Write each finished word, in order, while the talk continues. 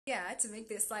Yeah, to make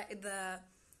this like the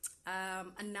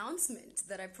announcement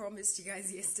that I promised you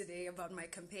guys yesterday about my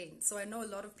campaign. So I know a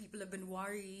lot of people have been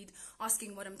worried,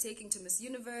 asking what I'm taking to Miss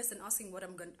Universe and asking what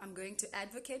I'm going to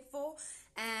advocate for.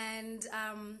 And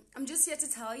I'm just here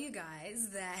to tell you guys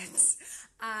that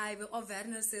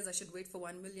Werner says I should wait for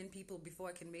 1 million people before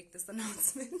I can make this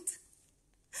announcement.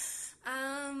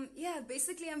 Yeah,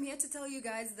 basically, I'm here to tell you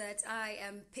guys that I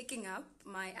am picking up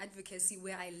my advocacy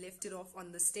where I left it off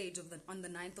on the stage on the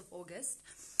 9th of August.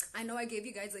 I know I gave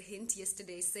you guys a hint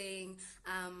yesterday saying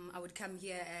I would come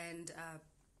here and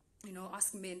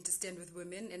ask men to stand with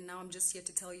women, and now I'm just here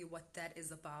to tell you what that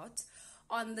is about.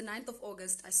 On the 9th of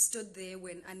August, I stood there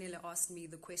when Anela asked me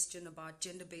the question about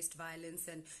gender-based violence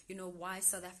and, why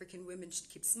South African women should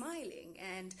keep smiling.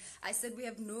 And I said we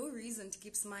have no reason to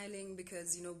keep smiling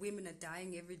because, women are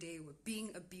dying every day, we're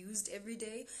being abused every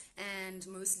day, and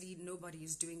mostly nobody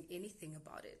is doing anything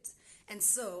about it. And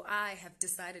so I have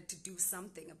decided to do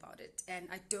something about it. And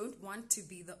I don't want to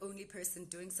be the only person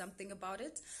doing something about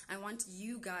it. I want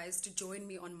you guys to join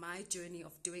me on my journey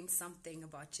of doing something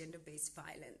about gender-based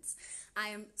violence. I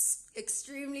am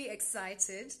extremely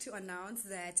excited to announce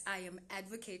that I am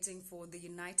advocating for the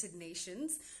United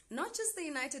Nations, not just the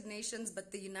United Nations,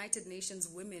 but the United Nations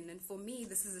women. And for me,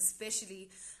 this is especially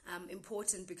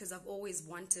important because I've always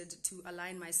wanted to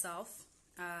align myself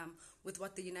with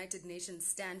what the United Nations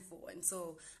stand for. And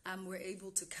so we're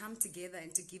able to come together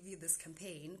and to give you this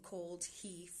campaign called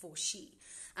He for She.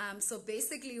 So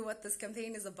basically what this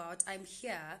campaign is about, I'm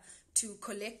here to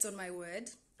collect on my word.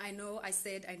 I know I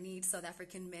said I need South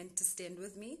African men to stand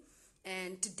with me.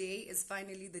 And today is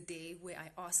finally the day where I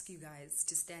ask you guys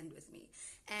to stand with me.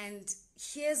 And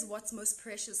here's what's most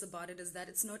precious about it is that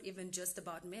it's not even just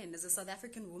about men. As a South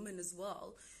African woman as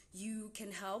well, you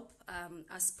can help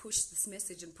us push this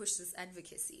message and push this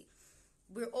advocacy.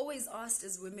 We're always asked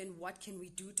as women, what can we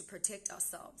do to protect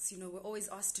ourselves? We're always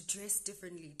asked to dress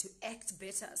differently, to act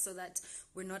better so that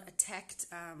we're not attacked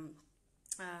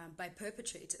by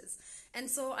perpetrators. And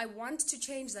so I want to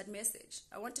change that message.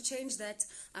 I want to change that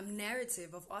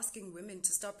narrative of asking women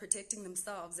to stop protecting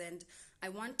themselves. And I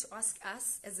want to ask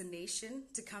us as a nation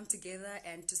to come together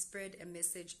and to spread a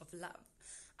message of love.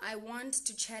 I want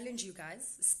to challenge you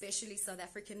guys, especially South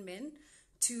African men,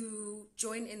 to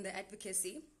join in the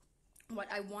advocacy. What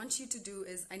I want you to do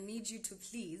is I need you to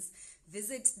please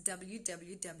visit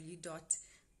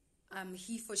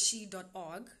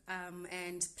www.heforshe.org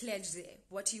and pledge there.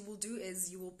 What you will do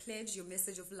is you will pledge your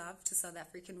message of love to South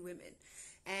African women.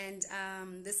 And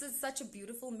this is such a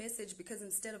beautiful message because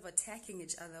instead of attacking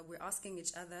each other, we're asking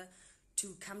each other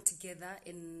to come together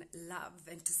in love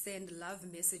and to send love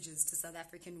messages to South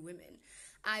African women.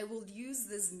 I will use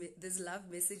these love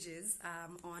messages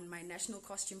on my national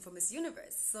costume for Miss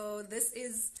Universe. So this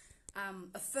is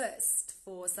a first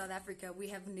for South Africa. We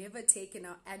have never taken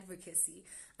our advocacy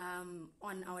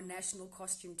on our national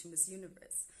costume to Miss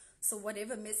Universe. So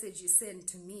whatever message you send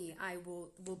to me, I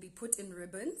will be put in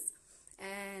ribbons.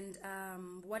 And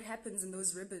what happens in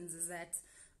those ribbons is that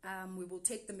we will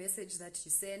take the message that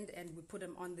you send and we put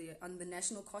them on the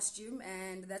national costume,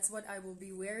 and that's what I will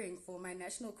be wearing for my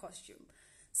national costume.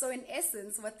 So in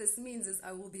essence, what this means is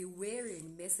I will be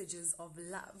wearing messages of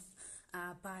love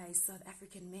by South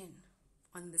African men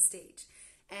on the stage.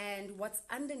 And what's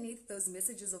underneath those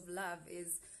messages of love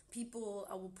is I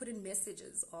will put in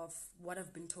messages of what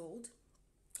I've been told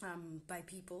by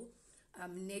people.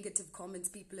 Negative comments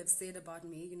people have said about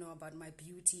me, about my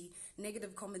beauty,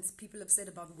 negative comments people have said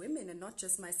about women and not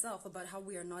just myself, about how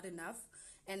we are not enough.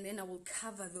 And then I will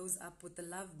cover those up with the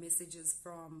love messages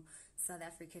from South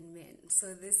African men.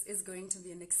 So this is going to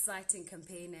be an exciting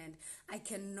campaign and I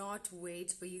cannot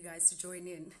wait for you guys to join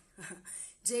in.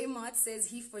 J Mart says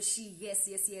he for she. Yes,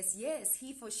 yes, yes, yes,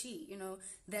 he for she.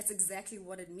 That's exactly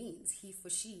what it means. He for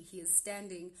she. He is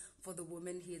standing for the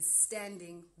woman. He is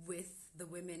standing with the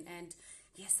women. And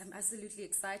yes, I'm absolutely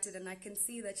excited, and I can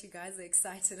see that you guys are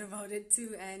excited about it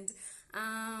too. And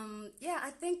yeah,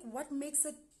 I think what makes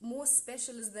it more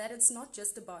special is that it's not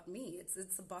just about me.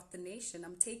 It's about the nation.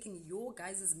 I'm taking your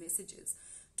guys' messages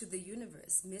to the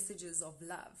universe, messages of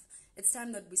love. It's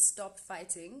time that we stop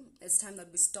fighting. It's time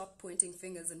that we stop pointing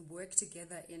fingers and work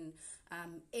together in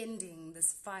ending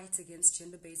this fight against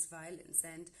gender-based violence.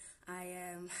 And I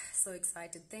am so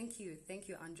excited. Thank you,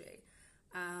 Andre.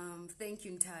 Thank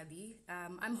you, Ntabi.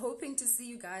 I'm hoping to see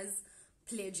you guys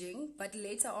pledging, but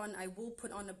later on I will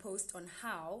put on a post on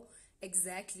how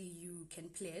exactly you can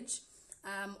pledge.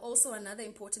 Also, another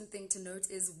important thing to note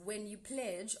is when you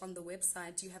pledge on the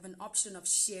website, you have an option of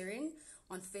sharing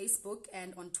on Facebook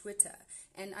and on Twitter.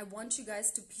 And I want you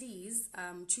guys to please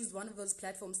choose one of those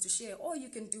platforms to share, or you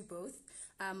can do both.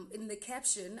 In the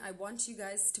caption, I want you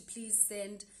guys to please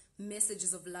send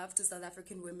messages of love to South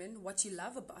African women, what you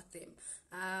love about them.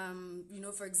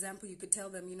 For example, you could tell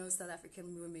them, South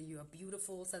African women, you are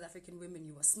beautiful. South African women,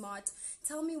 you are smart.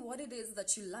 Tell me what it is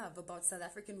that you love about South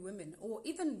African women, or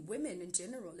even women in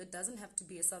general. It doesn't have to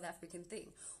be a South African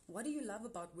thing. What do you love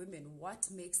about women? What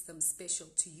makes them special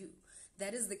to you?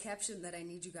 That is the caption that I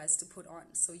need you guys to put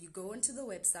on. So you go into the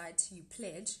website, you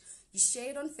pledge, you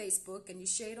share it on Facebook, and you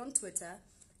share it on Twitter,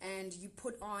 and you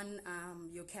put on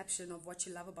your caption of what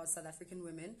you love about South African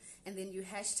women, and then you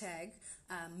hashtag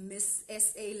Miss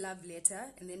SA Love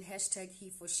Letter, and then hashtag he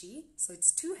for she. So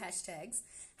it's 2 hashtags.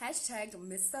 Hashtag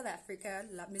Miss South Africa,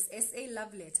 Miss SA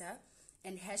Love Letter,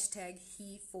 and hashtag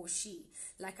he for she.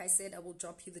 Like I said, I will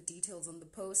drop you the details on the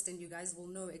post, and you guys will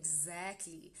know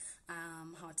exactly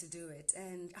how to do it.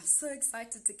 And I'm so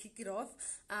excited to kick it off.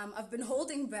 I've been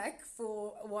holding back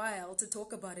for a while to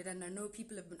talk about it, and I know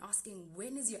people have been asking,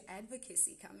 when is your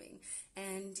advocacy coming?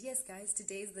 And yes, guys,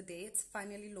 today is the day. It's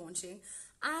finally launching.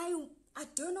 I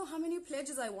don't know how many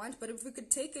pledges I want, but if we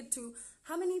could take it to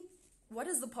what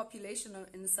is the population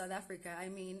in South Africa? I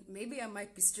mean, maybe I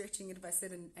might be stretching it if I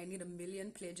said I need 1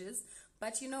 million pledges.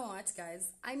 But you know what,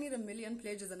 guys? I need 1 million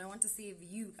pledges, and I want to see if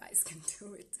you guys can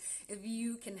do it. If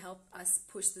you can help us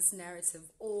push this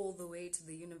narrative all the way to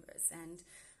the universe. And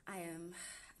I'm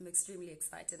extremely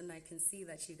excited, and I can see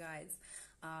that you guys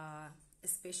are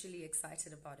especially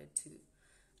excited about it too.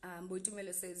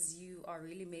 Boitumelo says, you are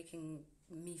really making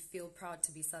me feel proud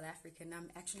to be South African.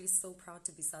 I'm actually so proud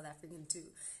to be South African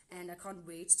too. And I can't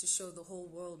wait to show the whole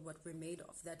world what we're made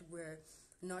of, that we're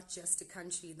not just a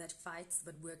country that fights,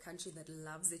 but we're a country that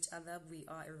loves each other. We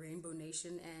are a rainbow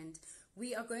nation, and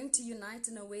we are going to unite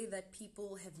in a way that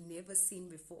people have never seen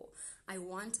before. I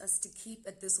want us to keep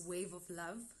at this wave of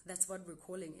love. That's what we're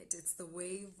calling it. It's the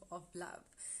wave of love.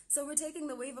 So we're taking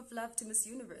the wave of love to Miss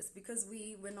Universe, because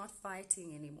we're not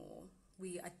fighting anymore.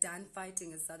 We are done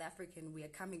fighting as South African. We are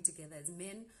coming together as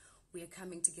men. We are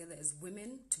coming together as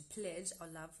women to pledge our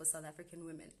love for South African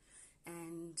women.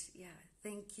 And yeah,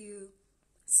 thank you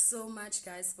so much,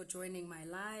 guys, for joining my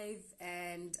live.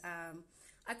 And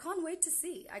I can't wait to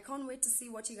see. I can't wait to see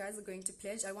what you guys are going to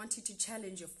pledge. I want you to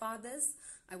challenge your fathers.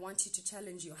 I want you to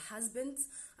challenge your husbands.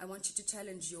 I want you to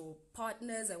challenge your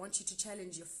partners. I want you to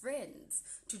challenge your friends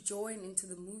to join into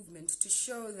the movement, to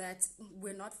show that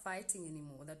we're not fighting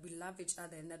anymore, that we love each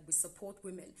other, and that we support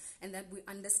women, and that we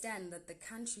understand that the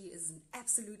country is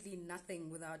absolutely nothing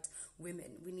without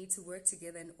women. We need to work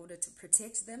together in order to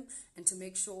protect them and to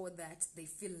make sure that they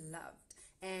feel loved.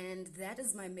 And that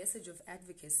is my message of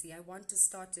advocacy. I want to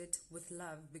start it with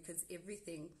love, because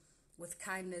everything with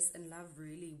kindness and love,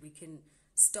 really, we can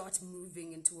start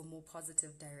moving into a more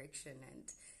positive direction. And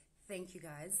thank you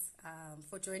guys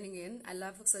for joining in.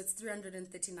 So it's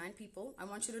 339 people. I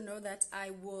want you to know that I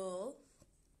will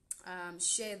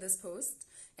share this post,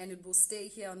 and it will stay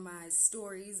here on my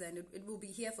stories, and it will be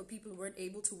here for people who weren't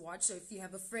able to watch. So if you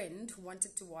have a friend who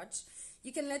wanted to watch,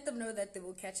 you can let them know that they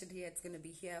will catch it here. It's going to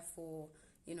be here for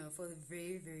for a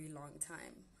very, very long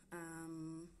time.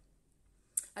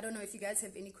 I don't know if you guys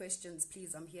have any questions.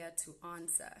 Please, I'm here to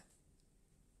answer.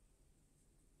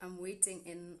 I'm waiting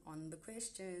in on the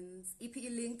questions.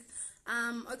 EPE link.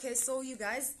 Okay, so you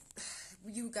guys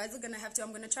are gonna have to.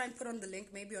 I'm gonna try and put on the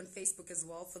link maybe on Facebook as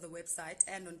well for the website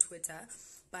and on Twitter.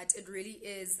 But it really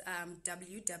is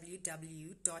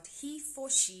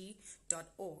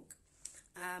www.heforshe.org.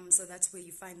 So that's where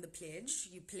you find the pledge.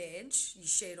 You pledge. You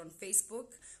share it on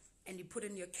Facebook, and you put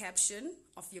in your caption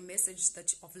of your message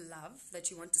of love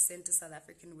that you want to send to South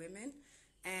African women.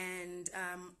 And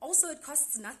also, it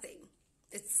costs nothing.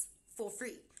 It's for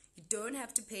free. You don't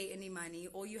have to pay any money.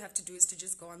 All you have to do is to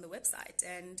just go on the website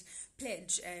and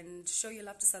pledge and show your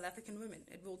love to South African women.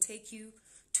 It will take you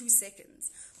 2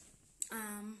 seconds.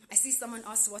 I see someone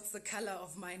asked what's the color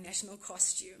of my national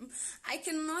costume. I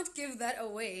cannot give that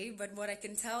away, but what I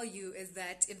can tell you is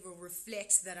that it will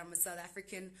reflect that I'm a South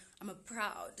African. I'm a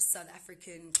proud South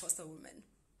African Xhosa woman.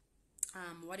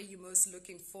 What are you most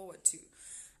looking forward to?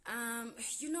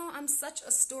 I'm such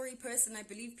a story person. I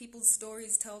believe people's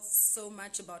stories tell so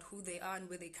much about who they are and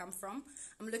where they come from.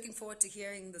 I'm looking forward to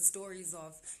hearing the stories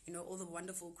of, all the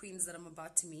wonderful queens that I'm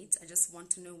about to meet. I just want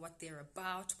to know what they're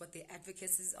about, what their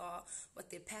advocacies are,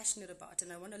 what they're passionate about,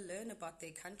 and I want to learn about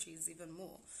their countries even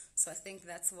more. So I think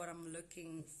that's what I'm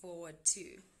looking forward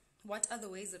to. What are the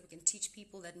ways that we can teach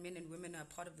people that men and women are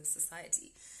part of the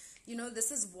society? This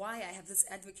is why I have this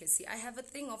advocacy. I have a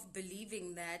thing of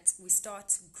believing that we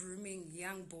start grooming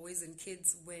young boys and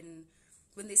kids when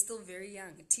when they're still very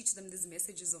young. Teach them these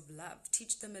messages of love.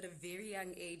 Teach them at a very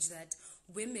young age that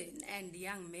women and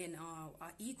young men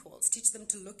are equals. Teach them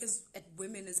to look at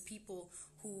women as people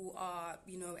who are,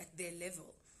 at their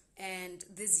level. And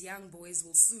these young boys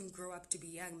will soon grow up to be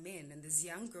young men, and these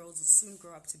young girls will soon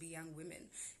grow up to be young women.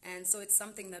 And so it's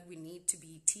something that we need to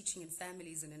be teaching in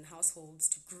families and in households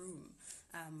to groom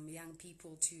young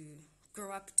people to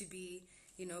grow up to be,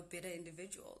 better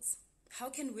individuals. How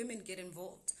can women get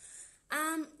involved?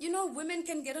 Women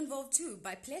can get involved too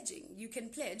by pledging. You can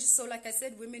pledge. So like I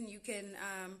said, women, you can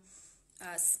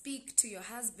speak to your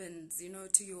husbands,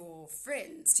 to your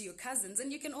friends, to your cousins,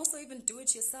 and you can also even do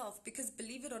it yourself, because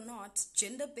believe it or not,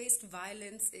 gender-based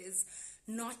violence is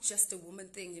not just a woman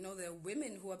thing. There are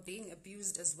women who are being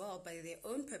abused as well by their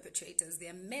own perpetrators.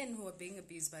 There are men who are being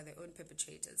abused by their own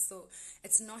perpetrators. So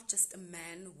it's not just a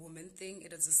man-woman thing.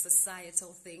 It is a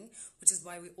societal thing, which is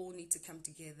why we all need to come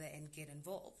together and get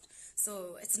involved.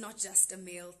 So it's not just a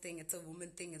male thing. It's a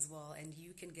woman thing as well, and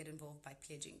you can get involved by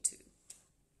pledging too.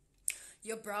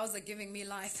 Your brows are giving me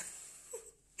life.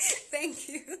 Thank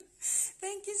you.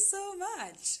 Thank you so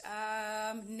much.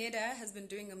 Neda has been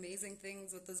doing amazing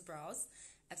things with his brows.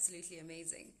 Absolutely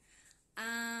amazing.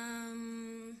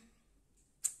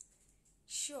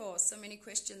 Sure, so many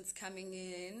questions coming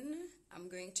in. I'm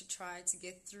going to try to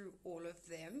get through all of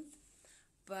them,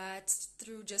 but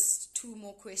through just 2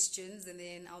 more questions and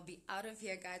then I'll be out of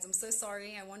here, guys. I'm so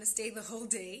sorry. I want to stay the whole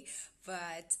day,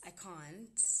 but I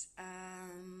can't.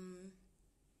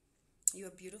 You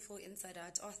are beautiful inside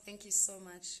out. Oh, thank you so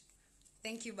much.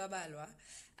 Thank you, Babalwa.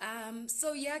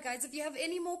 So yeah, guys, if you have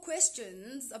any more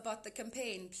questions about the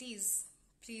campaign, please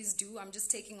do. I'm just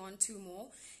taking on 2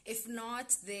 more. If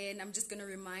not, then I'm just going to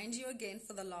remind you again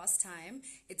for the last time.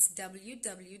 It's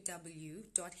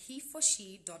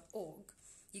www.heforshe.org.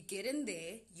 You get in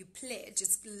there, you pledge.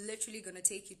 It's literally going to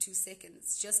take you 2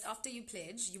 seconds. Just after you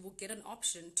pledge, you will get an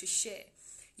option to share.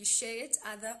 You share it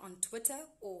either on Twitter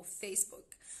or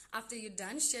Facebook. After you're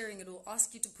done sharing, it will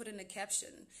ask you to put in a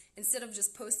caption. Instead of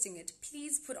just posting it,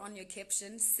 please put on your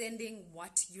caption sending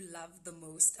what you love the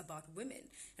most about women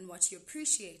and what you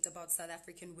appreciate about South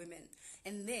African women.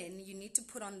 And then you need to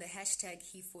put on the hashtag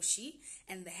 #HeForShe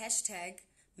and the hashtag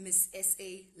Miss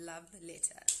SA Love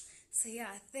Letter. So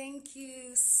yeah, thank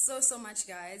you so much,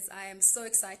 guys. I am so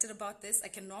excited about this. I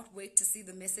cannot wait to see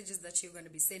the messages that you're going to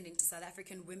be sending to South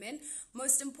African women.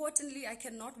 Most importantly, I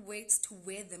cannot wait to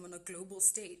wear them on a global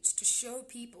stage to show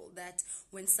people that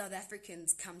when South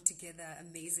Africans come together,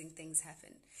 amazing things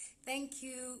happen. Thank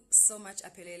you so much,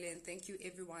 Apelele, and thank you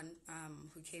everyone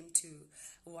who came to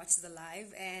watch the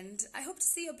live, and I hope to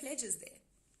see your pledges there.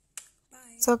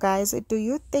 So guys, do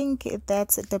you think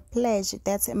that the pledge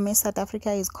that Miss South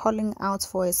Africa is calling out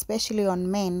for, especially on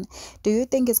men, do you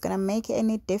think it's going to make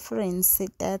any difference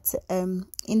that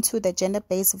into the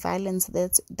gender-based violence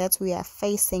that we are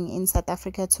facing in South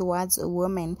Africa towards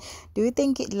women? Do you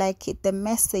think like the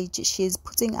message she's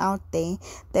putting out there,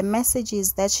 the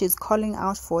messages that she's calling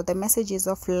out for, the messages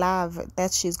of love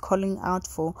that she's calling out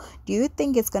for, do you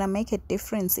think it's going to make a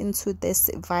difference into this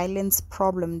violence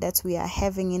problem that we are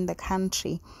having in the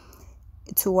country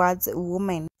towards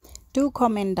women? Do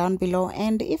comment down below,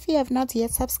 and if you have not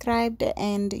yet subscribed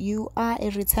and you are a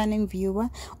returning viewer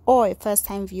or a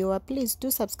first-time viewer, please do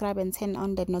subscribe and turn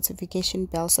on that notification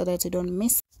bell so that you don't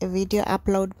miss a video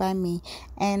upload by me.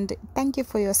 And thank you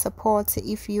for your support.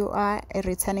 If you are a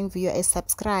returning viewer, a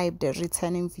subscribed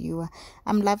returning viewer,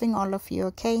 I'm loving all of you.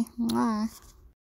 Okay. Mwah.